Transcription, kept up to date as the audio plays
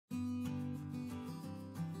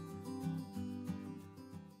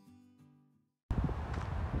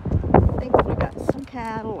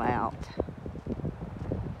cattle out.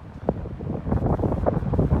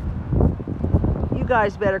 You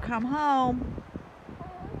guys better come home.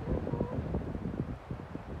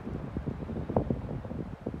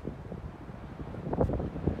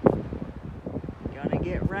 Gonna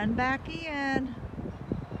get run back in.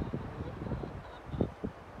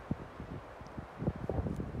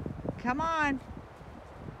 Come on.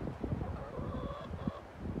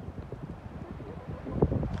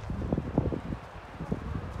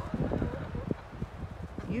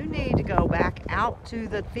 You need to go back out to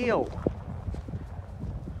the field.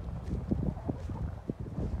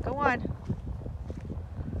 Go on.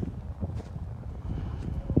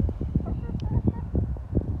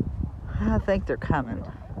 I think they're coming.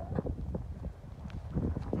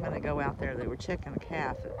 I'm gonna go out there. They were checking a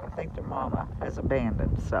calf. I think their mama has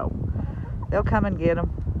abandoned, so they'll come and get them.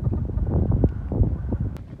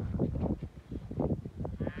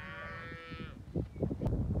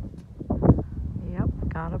 Yep,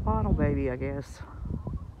 got a bottle baby, I guess.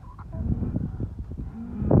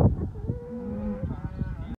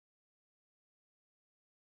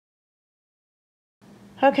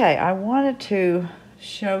 Okay, I wanted to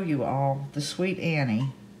show you all the Sweet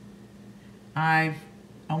Annie. I've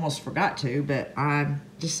almost forgot to, but I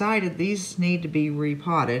decided these need to be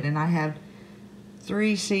repotted, and I have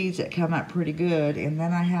 3 seeds that come up pretty good, and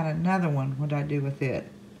then I had another one. What did I do with it?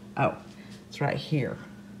 Oh, it's right here.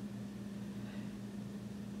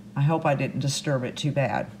 I hope I didn't disturb it too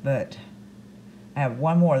bad, but I have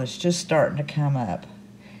one more that's just starting to come up,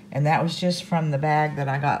 and that was just from the bag that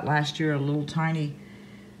I got last year, a little tiny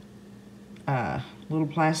little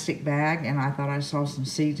plastic bag, and I thought I saw some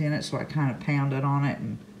seeds in it, so I kind of pounded on it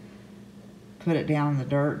and put it down in the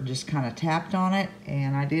dirt and just kind of tapped on it,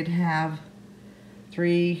 and I did have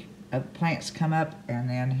 3 plants come up, and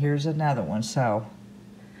then here's another one. So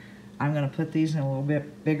I'm going to put these in a little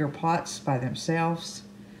bit bigger pots by themselves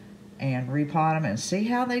and repot them and see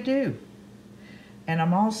how they do. And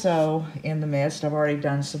I'm also in the midst, I've already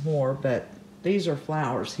done some more, but these are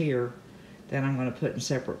flowers here that I'm going to put in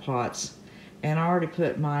separate pots. And I already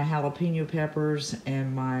put my jalapeno peppers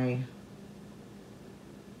and my,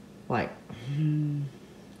 like,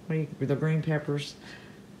 the green peppers.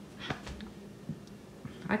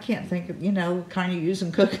 I can't think of, you know, kind of use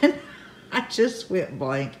in cooking. I just went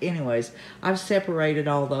blank. Anyways, I've separated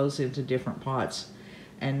all those into different pots.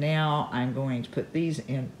 And now I'm going to put these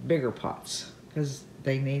in bigger pots because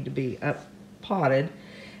they need to be up potted.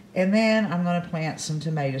 And then I'm going to plant some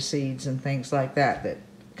tomato seeds and things like that that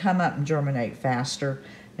come up and germinate faster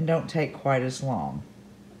and don't take quite as long.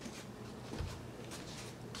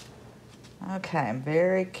 Okay, I'm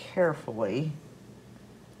very carefully.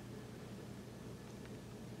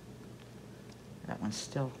 That one's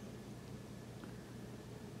still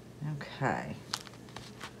okay.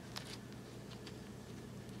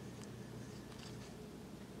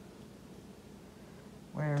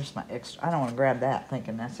 Where's my extra? I don't want to grab that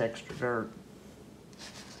thinking that's extra dirt.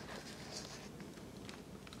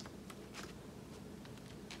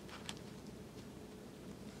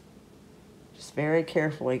 Just very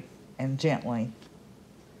carefully and gently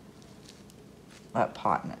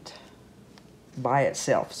potting it by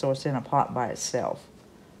itself, so it's in a pot by itself.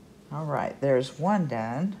 All right, there's one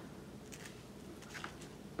done.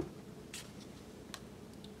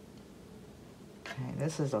 Okay,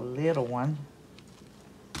 this is a little one.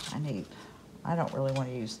 I don't really want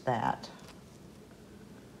to use that.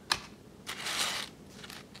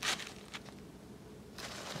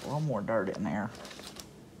 A little more dirt in there.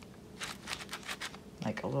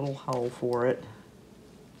 Make a little hole for it.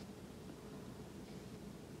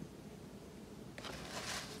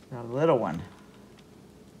 A little one.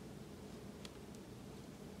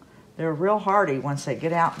 They're real hardy once they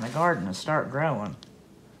get out in the garden and start growing.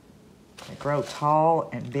 They grow tall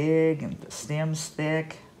and big and the stem's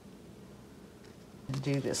thick. And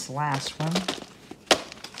do this last one.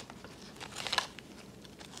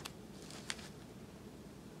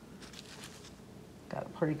 Got a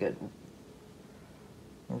pretty good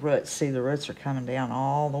roots. See, the roots are coming down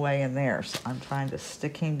all the way in there. So I'm trying to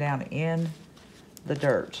stick him down in the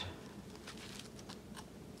dirt.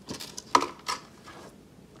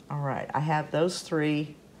 All right, I have those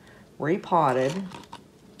 3 repotted,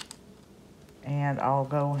 and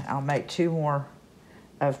I'll make 2 more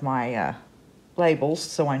of my labels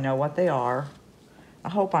so I know what they are. I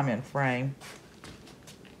hope I'm in frame.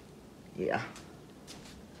 Yeah.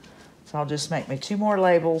 So I'll just make me 2 more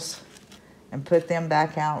labels and put them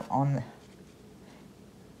back out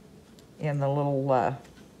in the little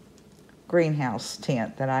greenhouse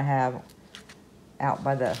tent that I have out in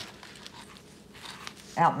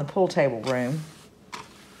the pool table room.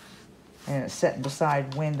 And it's sitting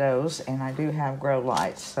beside windows, and I do have grow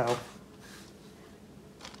lights, so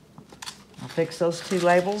I'll fix those 2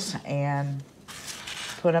 labels and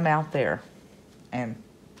put them out there and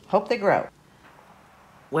hope they grow.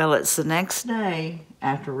 Well, it's the next day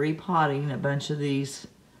after repotting a bunch of these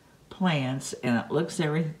plants, and it looks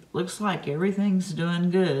like everything's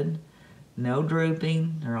doing good. No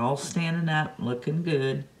drooping. They're all standing up, looking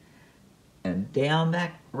good. And down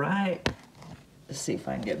back right, let's see if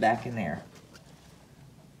I can get back in there.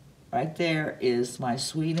 Right there is my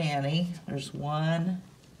Sweet Annie. There's 1,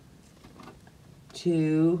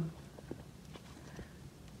 2,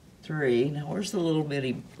 3. Now where's the little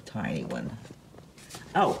bitty tiny one?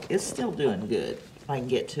 Oh, it's still doing good. If I can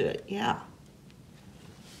get to it, yeah.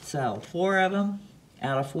 So 4 of them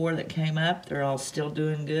out of 4 that came up, they're all still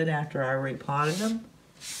doing good after I repotted them.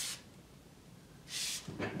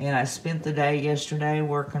 And I spent the day yesterday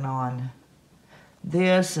working on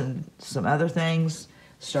this and some other things.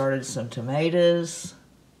 Started some tomatoes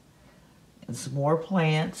and some more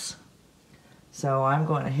plants. So I'm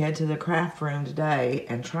going to head to the craft room today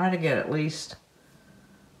and try to get at least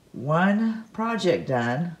 1 project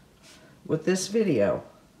done with this video.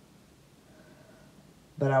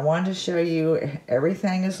 But I wanted to show you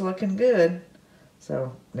everything is looking good.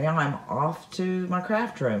 So now I'm off to my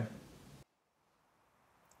craft room.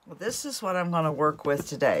 Well, this is what I'm going to work with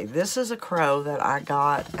today. This is a crow that I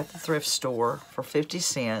got at the thrift store for 50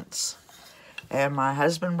 cents. And my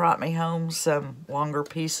husband brought me home some longer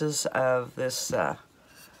pieces of this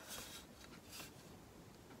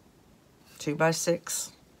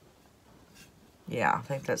 2x6. Yeah, I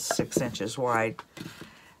think that's 6 inches wide.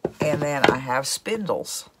 And then I have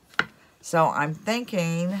spindles. So I'm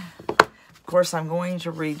thinking, of course, I'm going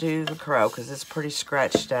to redo the crow because it's pretty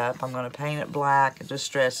scratched up. I'm going to paint it black and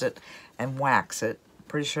distress it and wax it.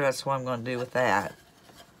 Pretty sure that's what I'm going to do with that.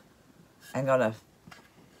 I'm going to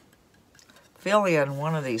fill in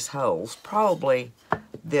one of these holes, probably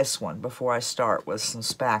this one, before I start with some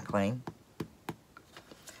spackling.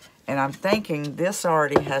 And I'm thinking this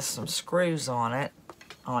already has some screws on it,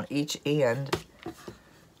 on each end.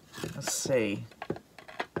 Let's see.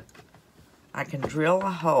 I can drill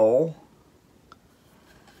a hole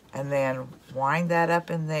and then wind that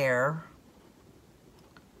up in there.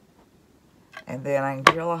 And then I can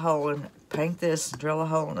drill a hole and paint this, drill a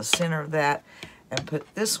hole in the center of that, and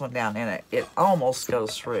put this one down in it. It almost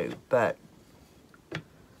goes through, but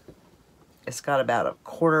it's got about a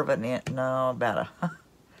 1/4 of an inch, no, about a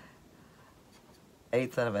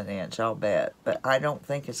 1/8 of an inch, I'll bet. But I don't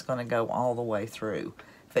think it's going to go all the way through.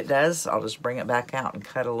 If it does, I'll just bring it back out and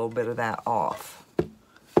cut a little bit of that off.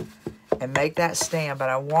 And make that stand, but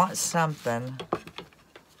I want something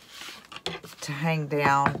to hang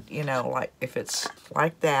down, you know, like if it's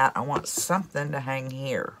like that, I want something to hang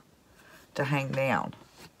here, to hang down.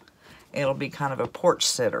 It'll be kind of a porch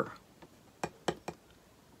sitter.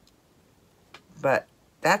 But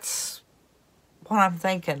that's what I'm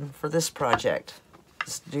thinking for this project.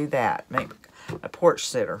 Let's do that, make a porch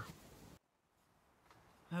sitter.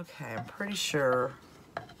 Okay, I'm pretty sure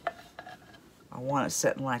I want it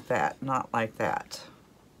sitting like that, not like that.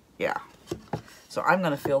 Yeah. So I'm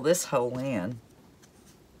going to fill this hole in.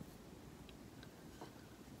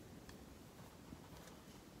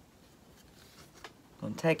 It's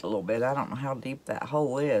going to take a little bit. I don't know how deep that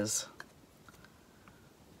hole is.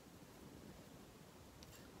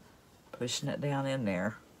 Pushing it down in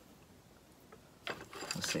there.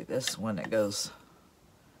 Let's see, this one that goes,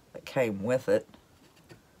 that came with it.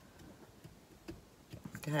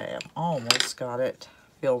 Okay, I've almost got it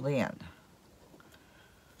filled in.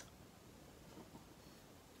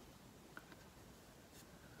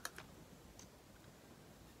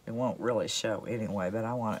 It won't really show anyway, but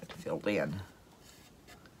I want it filled in.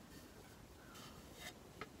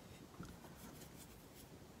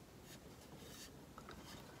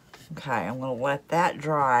 Okay, I'm going to let that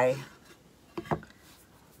dry.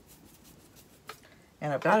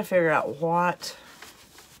 And I've got to figure out what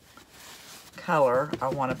color I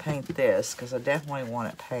want to paint this, because I definitely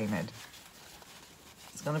want it painted.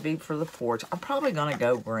 It's going to be for the porch. I'm probably going to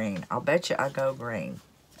go green. I'll bet you I go green.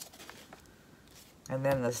 And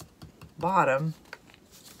then this bottom,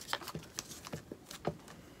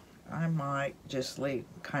 I might just leave,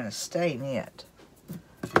 kind of stain it.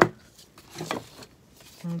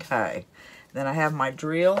 Okay, then I have my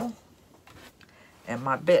drill and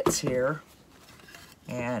my bits here,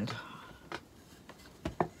 and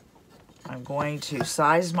I'm going to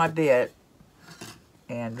size my bit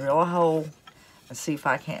and drill a hole and see if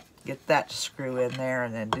I can't get that to screw in there,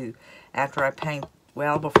 and then do, after I paint,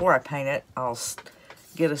 well, before I paint it, I'll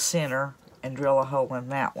get a center and drill a hole in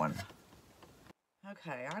that one.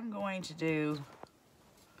 Okay, I'm going to do,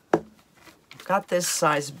 got this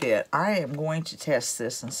size bit. I am going to test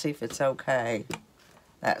this and see if it's okay,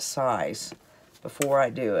 that size, before I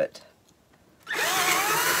do it.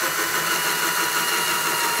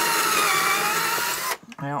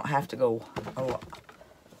 I don't have to go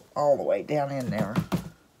all the way down in there.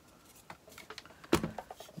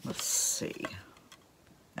 Let's see.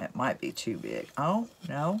 That might be too big. Oh,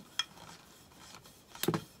 no.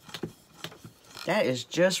 That is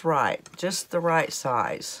just right. Just the right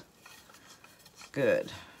size.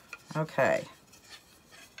 Good. Okay.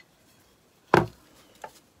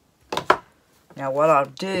 Now what I'll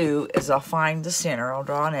do is I'll find the center. I'll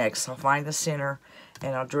draw an X. I'll find the center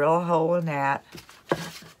and I'll drill a hole in that.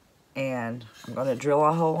 And I'm going to drill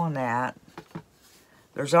a hole in that.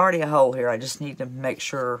 There's already a hole here. I just need to make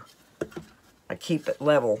sure I keep it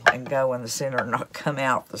level and go in the center and not come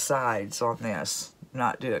out the sides on this.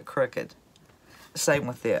 Not do it crooked. Same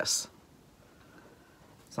with this.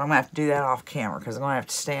 So I'm going to have to do that off camera because I'm going to have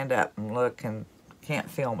to stand up and look and can't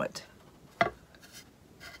film it.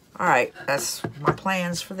 Alright, that's my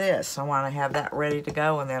plans for this. I want to have that ready to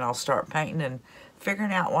go and then I'll start painting and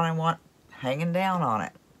figuring out what I want hanging down on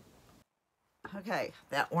it. Okay,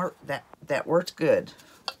 that worked good.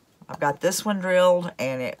 I've got this one drilled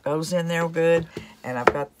and it goes in there good, and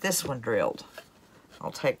I've got this one drilled.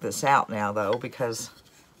 I'll take this out now though because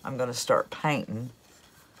I'm going to start painting.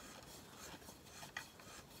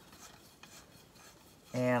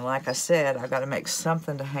 And like I said, I've got to make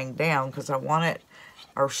something to hang down because I want it,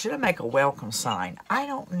 or should I make a welcome sign? I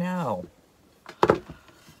don't know.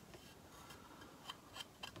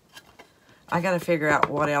 I got to figure out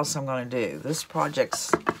what else I'm going to do. This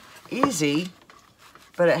project's easy,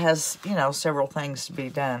 but it has, you know, several things to be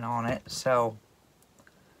done on it. So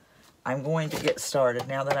I'm going to get started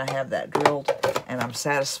now that I have that drilled and I'm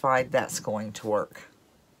satisfied that's going to work.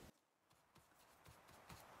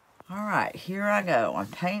 All right, here I go. I'm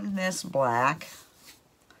painting this black.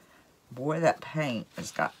 Boy, that paint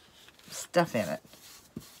has got stuff in it.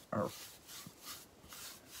 Or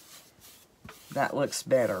that looks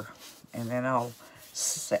better. And then I'll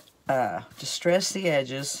distress the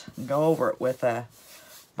edges and go over it with a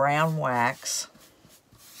brown wax.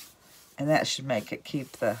 And that should make it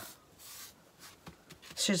keep the,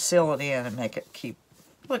 should seal it in and make it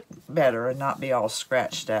look better and not be all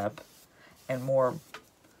scratched up and more.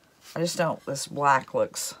 I just don't, this black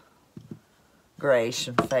looks grayish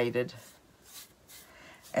and faded.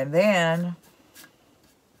 And then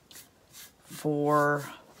for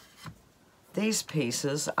these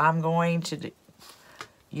pieces, I'm going to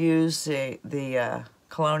use the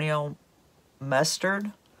Colonial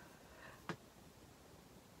Mustard.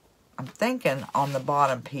 I'm thinking on the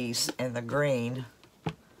bottom piece in the green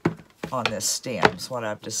on this stem is what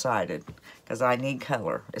I've decided, because I need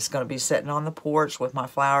color. It's going to be sitting on the porch with my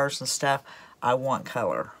flowers and stuff. I want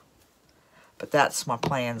color. But that's my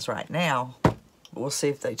plans right now. We'll see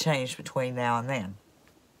if they change between now and then.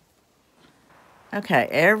 Okay,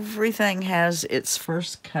 everything has its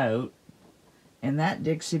first coat, and that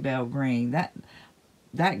Dixie Belle green,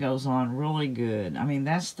 that goes on really good. I mean,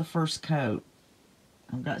 that's the first coat.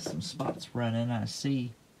 I've got some spots running, I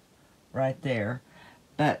see right there.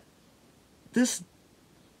 But this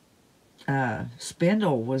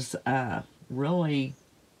spindle was really,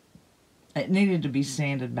 it needed to be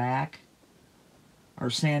sanded back or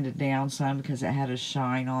sanded down some because it had a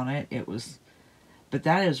shine on it. It was, but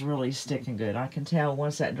that is really sticking good. I can tell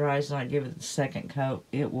once that dries and I give it the second coat,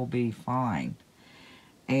 it will be fine.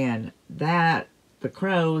 And that, the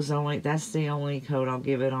crow's only, that's the only coat I'll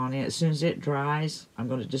give it on it. As soon as it dries, I'm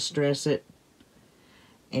going to distress it.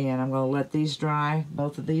 And I'm going to let these dry,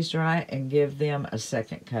 both of these dry, and give them a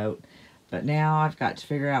second coat. But now I've got to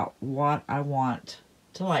figure out what I want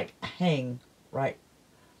to like hang right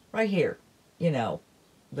here. You know,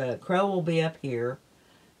 the crow will be up here,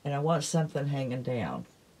 and I want something hanging down.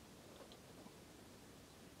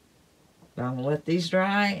 But I'm going to let these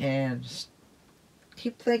dry and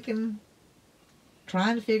keep thinking,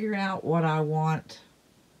 trying to figure out what I want.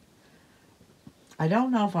 I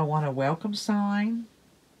don't know if I want a welcome sign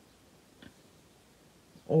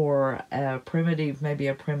or a primitive, maybe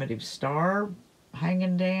a primitive star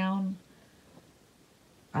hanging down.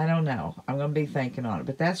 I don't know. I'm going to be thinking on it.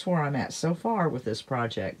 But that's where I'm at so far with this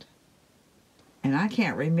project. And I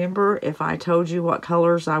can't remember if I told you what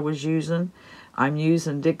colors I was using. I'm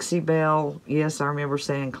using Dixie Belle. Yes, I remember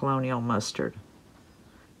saying Colonial Mustard.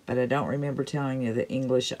 But I don't remember telling you the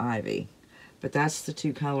English Ivy. But that's the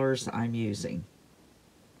two colors I'm using.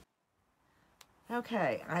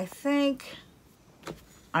 Okay, I think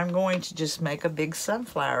I'm going to just make a big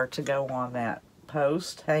sunflower to go on that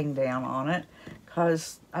post hang down on it,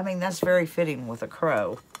 because, I mean, that's very fitting with a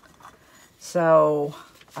crow. So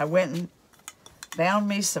I went and found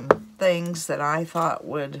me some things that I thought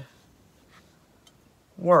would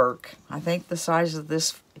work. I think the size of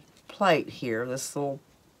this plate here, this little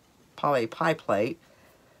poly pie plate,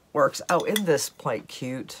 works. Oh, isn't this plate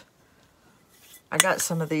cute? I got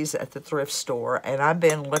some of these at the thrift store, and I've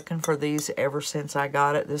been looking for these ever since I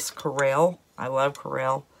got it. This Corel, I love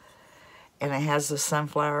Corel. And it has the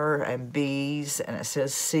sunflower and bees, and it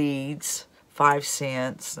says seeds, 5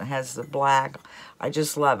 cents. It has the black. I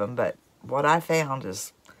just love them. But what I found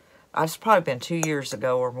is, it's probably been 2 years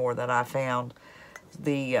ago or more that I found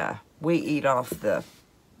the, we eat off the,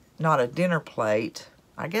 not a dinner plate.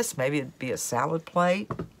 I guess maybe it'd be a salad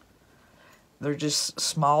plate. They're just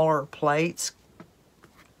smaller plates.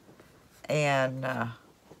 And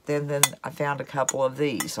then I found a couple of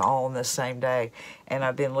these all on the same day. And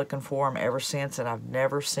I've been looking for them ever since, and I've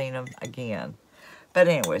never seen them again. But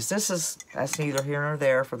anyways, that's neither here nor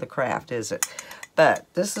there for the craft, is it? But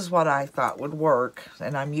this is what I thought would work.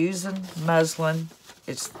 And I'm using muslin.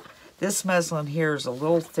 This muslin here is a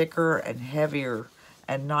little thicker and heavier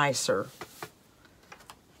and nicer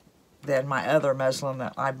than my other muslin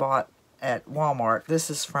that I bought at Walmart. This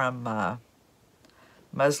is from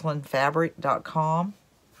muslinfabric.com,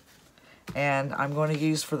 and I'm going to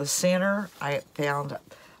use for the center. I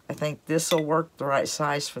think this will work the right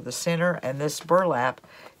size for the center, and this burlap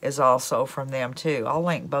is also from them too. I'll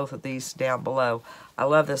link both of these down below. I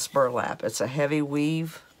love this burlap. It's a heavy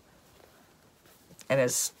weave, and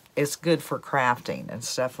it's good for crafting and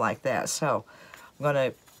stuff like that. So I'm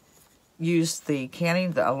going to use a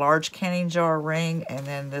large canning jar ring, and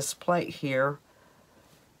then this plate here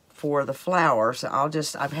for the flowers.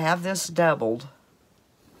 I have this doubled.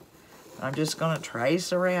 I'm just going to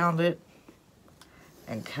trace around it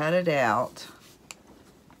and cut it out.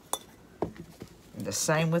 And the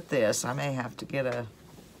same with this. I may have to get I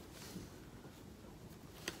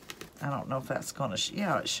don't know if that's going to,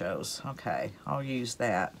 yeah, it shows. Okay, I'll use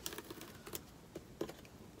that.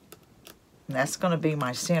 And that's going to be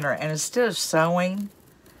my center. And instead of sewing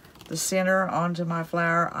the center onto my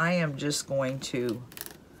flower, I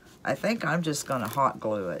think I'm just going to hot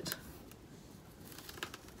glue it.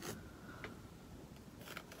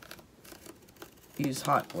 Use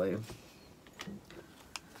hot glue.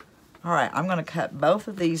 All right, I'm going to cut both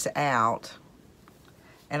of these out.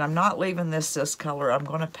 And I'm not leaving this color. I'm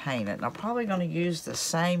going to paint it. And I'm probably going to use the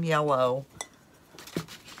same yellow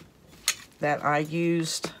that I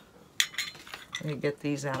used. Let me get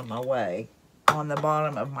these out of my way. On the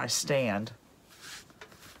bottom of my stand.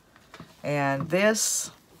 And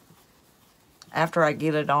this, after I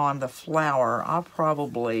get it on the flower, I'll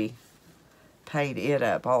probably paint it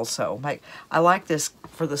up also. I like this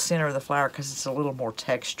for the center of the flower because it's a little more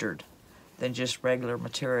textured than just regular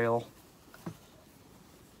material.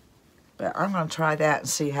 But I'm going to try that and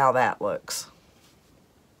see how that looks.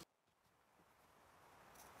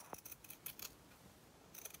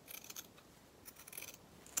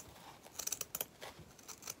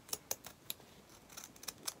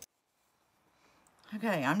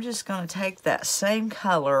 Okay, I'm just going to take that same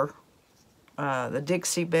color, the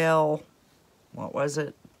Dixie Belle, what was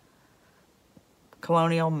it?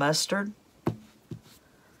 Colonial Mustard,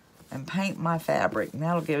 and paint my fabric. And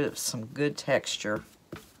that'll give it some good texture.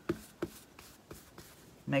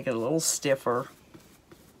 Make it a little stiffer.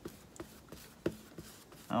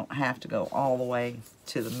 I don't have to go all the way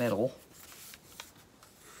to the middle.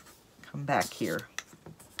 Come back here.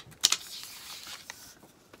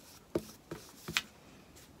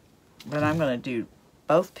 But I'm going to do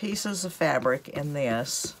both pieces of fabric in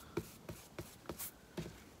this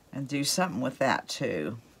and do something with that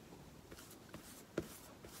too.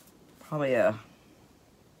 Probably I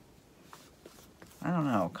don't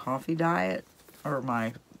know, coffee diet or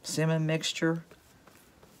my cinnamon mixture.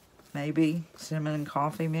 Maybe cinnamon and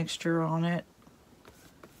coffee mixture on it.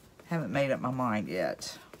 Haven't made up my mind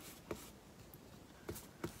yet.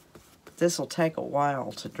 This will take a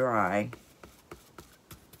while to dry.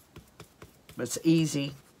 But it's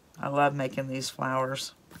easy. I love making these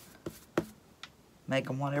flowers. Make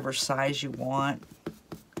them whatever size you want.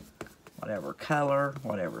 Whatever color,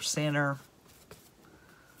 whatever center.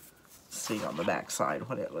 Let's see on the back side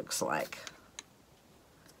what it looks like.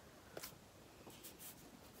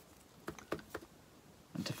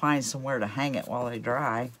 And to find somewhere to hang it while they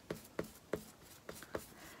dry.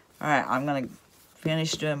 Alright, I'm going to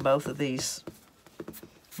finish doing both of these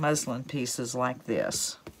muslin pieces like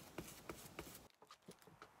this.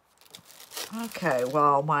 Okay,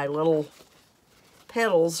 while my little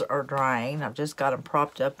petals are drying, I've just got them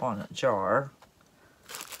propped up on a jar.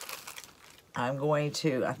 I'm going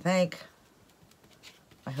to, I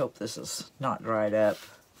hope this is not dried up,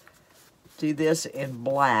 do this in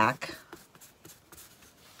black.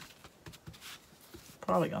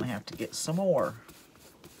 Probably gonna have to get some more.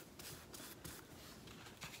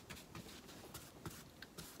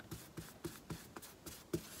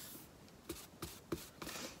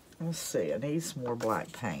 Let's see, I need some more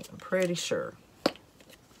black paint, I'm pretty sure.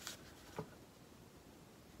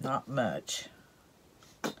 Not much.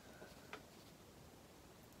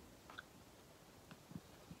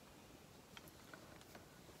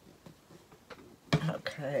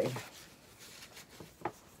 Okay.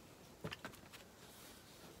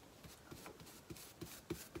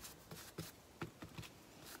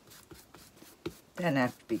 Doesn't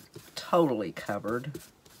have to be totally covered.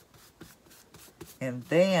 And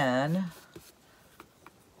then,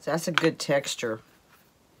 so that's a good texture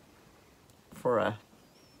for a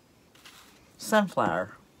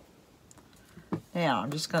sunflower. Now,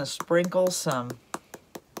 I'm just going to sprinkle some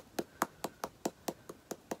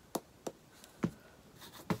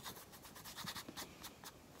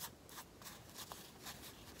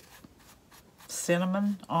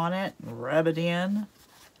cinnamon on it and rub it in.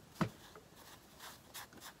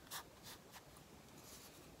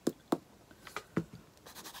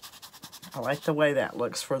 I like the way that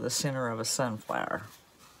looks for the center of a sunflower.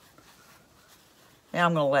 Now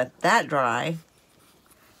I'm going to let that dry.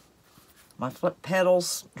 My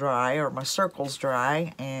petals dry, or my circles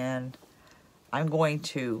dry, and I'm going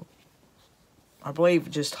to, I believe,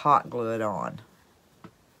 just hot glue it on.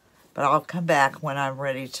 But I'll come back when I'm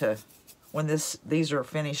ready to, when these are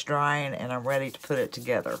finished drying and I'm ready to put it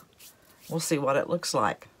together. We'll see what it looks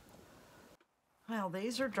like. Well,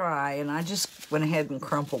 these are dry, and I just went ahead and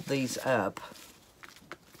crumpled these up.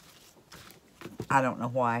 I don't know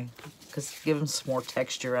why, because give them some more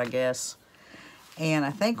texture, I guess. And I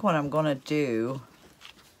think what I'm going to do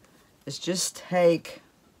is just take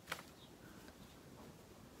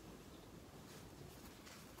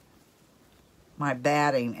my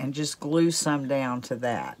batting and just glue some down to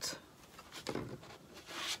that.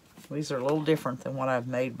 These are a little different than what I've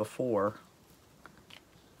made before.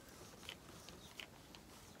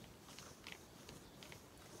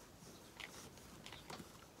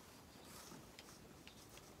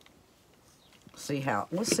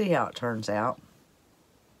 We'll see how it turns out.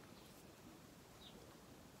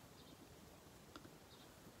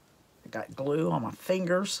 I got glue on my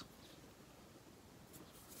fingers.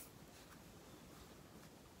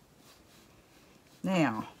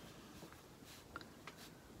 Now,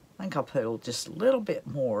 I think I'll put just a little bit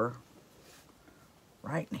more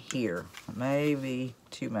right in here. Maybe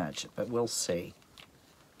too much, but we'll see.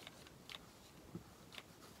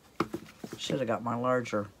 Should have got my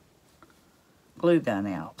larger glue gun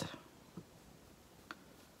out.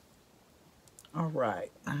 All right,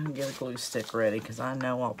 I'm gonna get a glue stick ready because I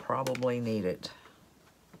know I'll probably need it.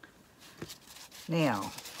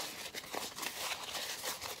 Now,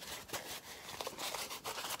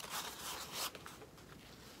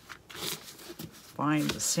 find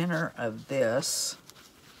the center of this.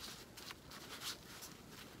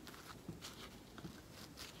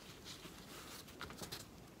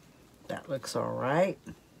 That looks all right.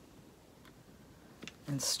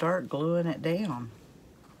 And start gluing it down.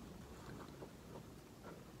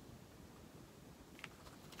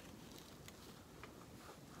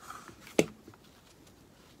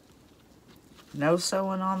 No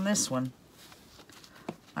sewing on this one.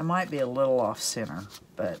 I might be a little off center,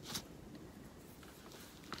 but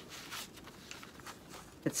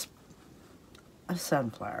it's a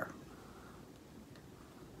sunflower.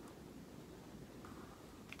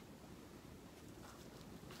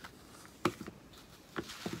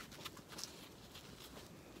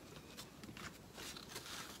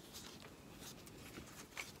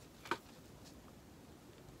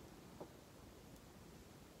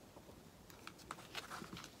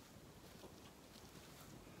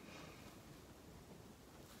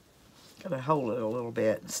 Gotta hold it a little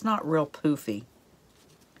bit. It's not real poofy.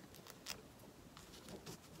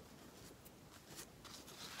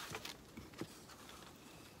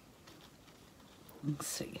 Let's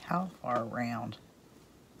see, how far around?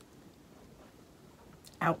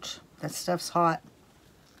 Ouch, that stuff's hot.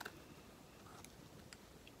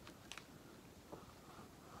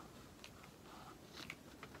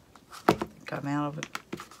 I think I'm out of it.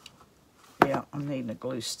 Yeah, I'm needing a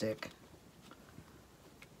glue stick.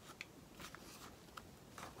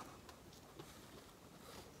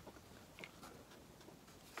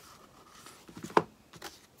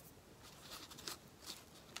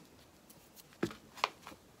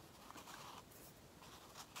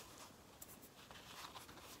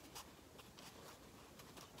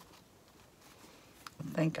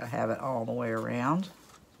 think I have it all the way around.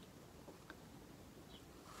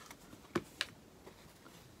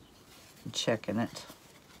 I'm checking it.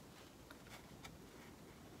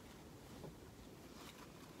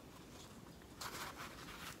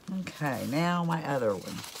 Okay, now my other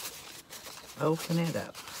one. Open it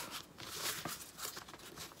up.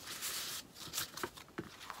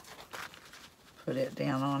 Put it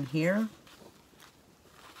down on here.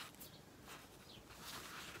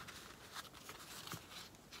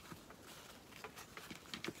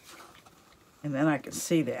 And then I can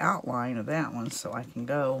see the outline of that one, so I can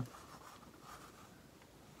go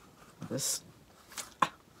with this,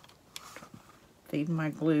 feeding my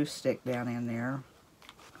glue stick down in there.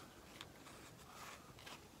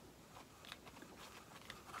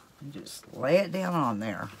 And just lay it down on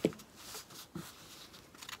there.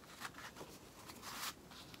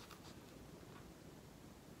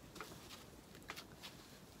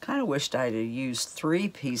 Kind of wished I'd have used 3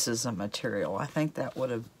 pieces of material. I think that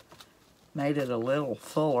would have made it a little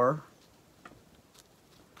fuller.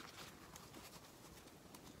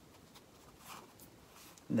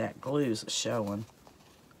 That glue's showing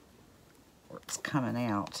where it's coming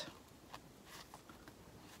out.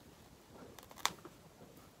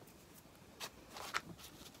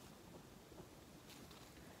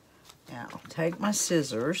 Now, take my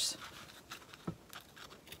scissors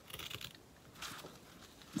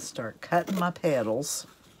and start cutting my petals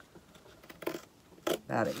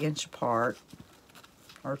about 1 inch apart,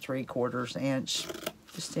 or 3/4 inch,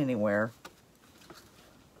 just anywhere.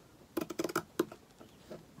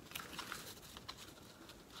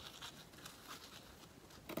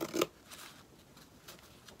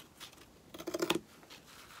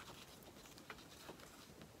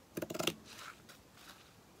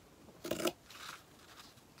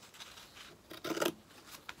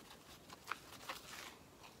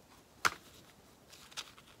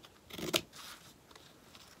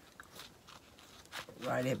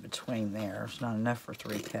 Right in between there. It's not enough for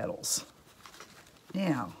 3 petals.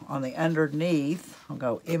 Now, on the underneath, I'll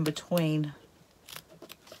go in between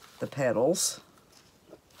the petals.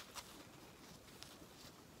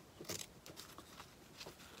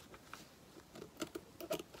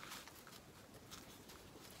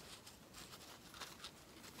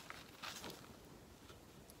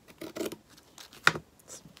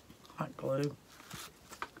 Hot glue.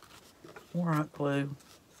 More hot glue.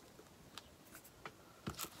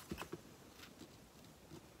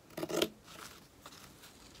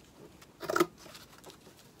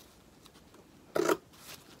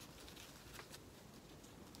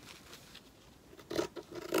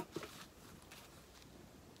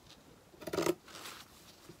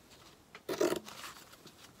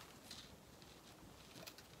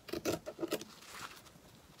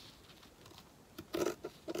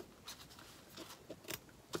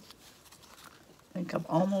 I think I'm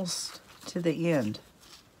almost to the end.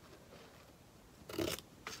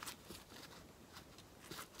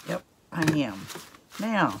 Yep, I am.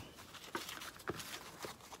 Now,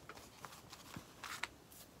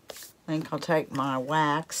 I think I'll take my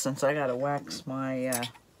wax, since I gotta wax my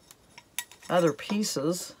other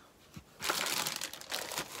pieces,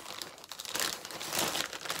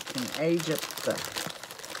 and age up the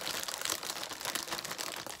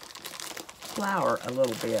flour a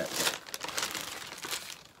little bit.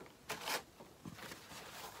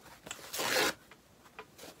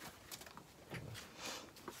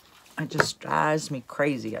 It just drives me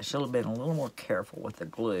crazy. I should have been a little more careful with the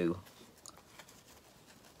glue.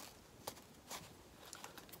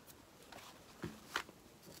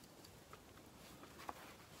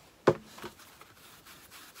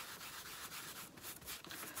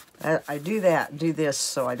 I do this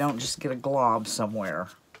so I don't just get a glob somewhere.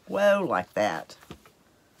 Whoa, like that.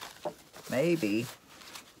 Maybe.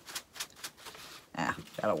 Ah,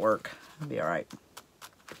 that'll work. It'll be all right.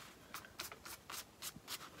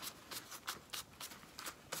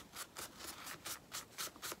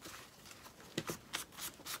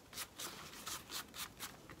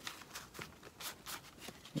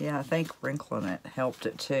 Yeah, I think wrinkling it helped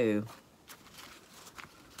it too.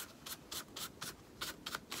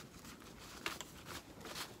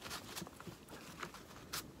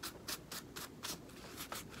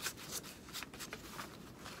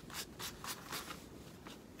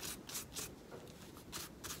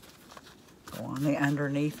 Go on the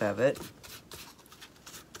underneath of it.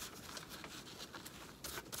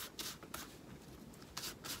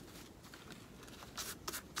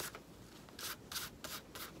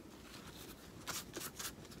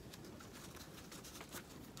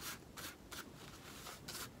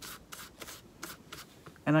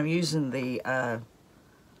 And I'm using the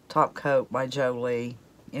Top Coat by Jolie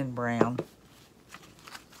in brown.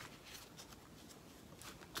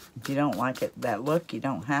 If you don't like that look, you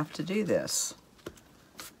don't have to do this.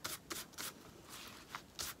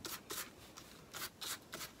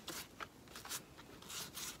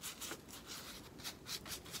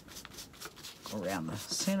 Go around the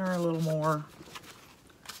center a little more.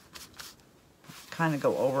 Kind of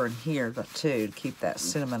go over in here too to keep that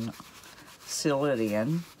cinnamon, seal it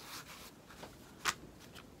in.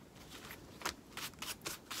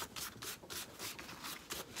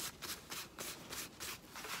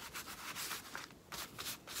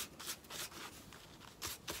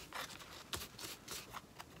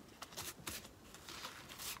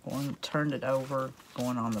 Turned it over,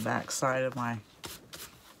 going on the back side of my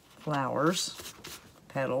flowers,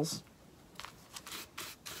 petals.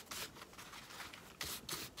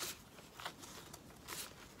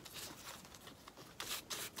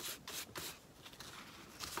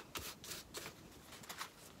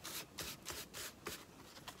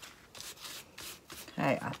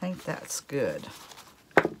 Okay, I think that's good.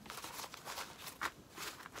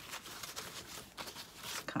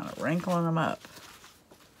 Just kind of wrinkling them up.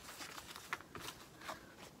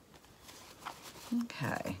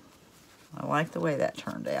 Okay, I like the way that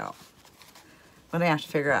turned out. I'm going to have to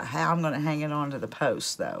figure out how I'm going to hang it onto the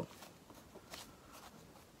post though.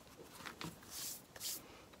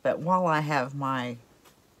 But while I have my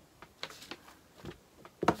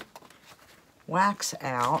wax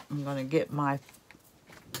out, I'm going to get my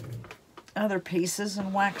other pieces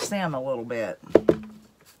and wax them a little bit.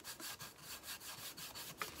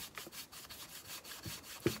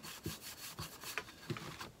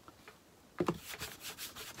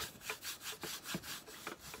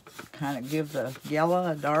 Kind of give the yellow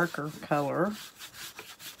a darker color.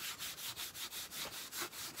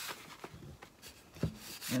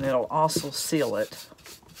 And it'll also seal it.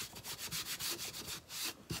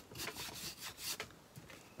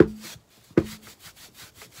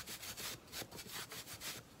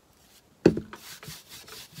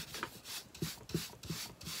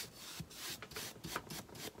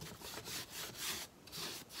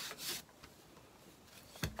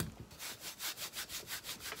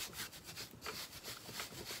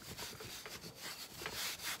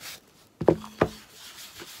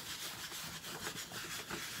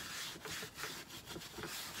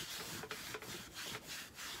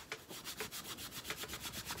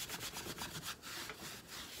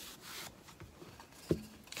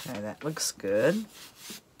 Okay, that looks good.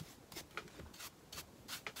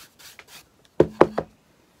 What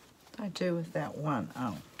did I do with that one?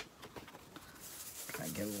 Oh, try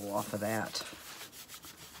to get a little off of that.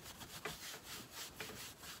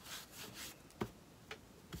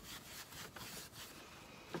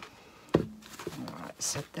 All right,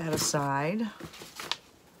 set that aside.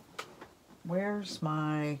 Where's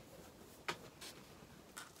my...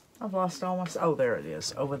 I've lost almost... Oh, there it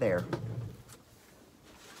is, over there.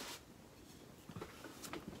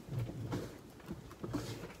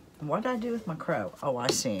 What did I do with my crow? Oh, I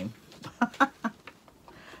see him.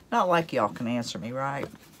 Not like y'all can answer me, right?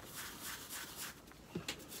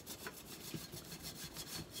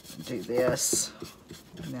 Do this,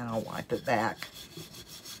 and then I'll wipe it back.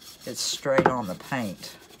 It's straight on the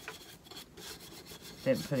paint.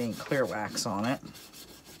 Didn't put any clear wax on it.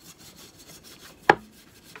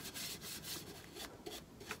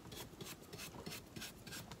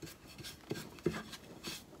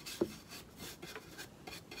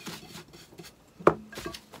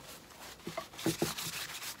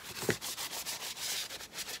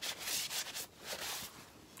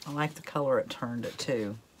 I like the color it turned it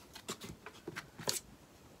too.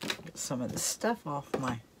 Get some of the stuff off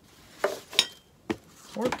my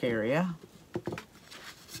work area.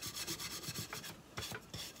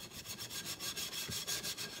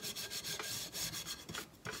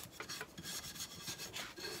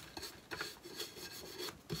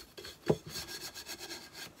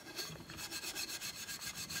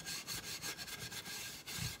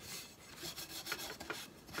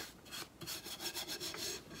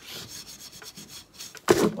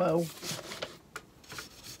 Whoa.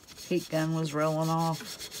 Heat gun was rolling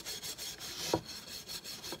off.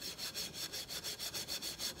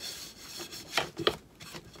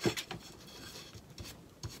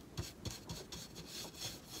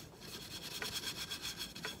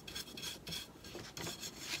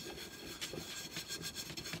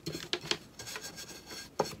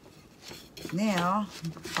 Now,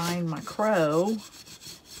 find my crow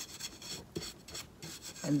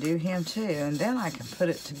and do him too, and then I can put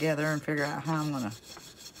it together and figure out how I'm gonna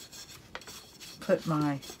put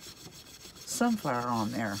my sunflower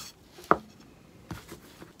on there.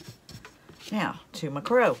 Now, to my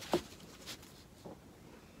crow.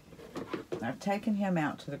 I've taken him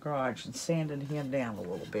out to the garage and sanded him down a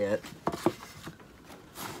little bit.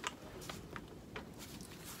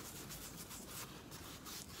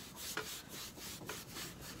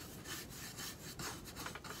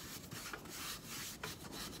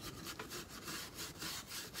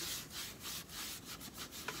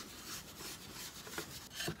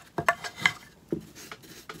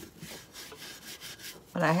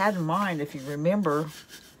 But I had in mind, if you remember,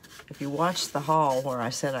 if you watched the haul where I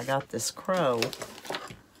said I got this crow,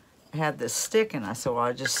 I had this stick and I said, well,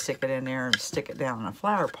 I'll just stick it in there and stick it down in a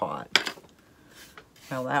flower pot.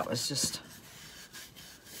 Well, that was just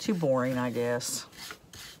too boring, I guess.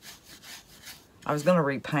 I was going to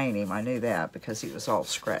repaint him, I knew that, because he was all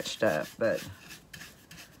scratched up, but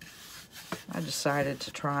I decided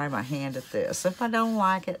to try my hand at this. If I don't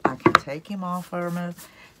like it, I can take him off of him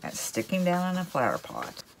and stick him down in a flower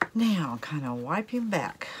pot. Now, kind of wipe him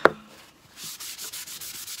back.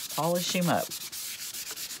 Polish him up.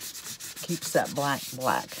 Keeps that black,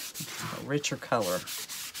 a richer color.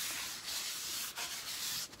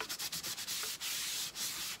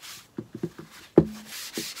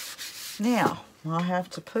 Now, I'll have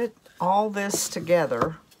to put all this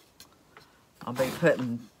together. I'll be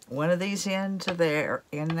putting one of these in there,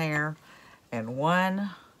 and one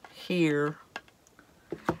here,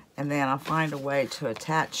 and then I'll find a way to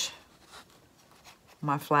attach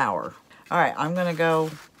my flower. All right, I'm gonna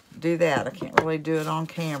go do that. I can't really do it on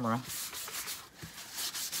camera.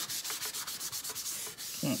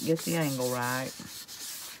 Can't get the angle right.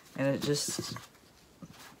 And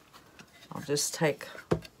I'll just take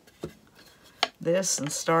this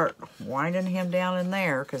and start winding him down in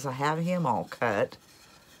there, because I have him all cut.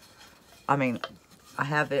 I mean, I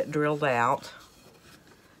have it drilled out,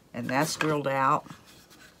 and that's drilled out.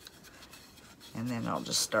 And then I'll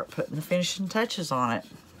just start putting the finishing touches on it.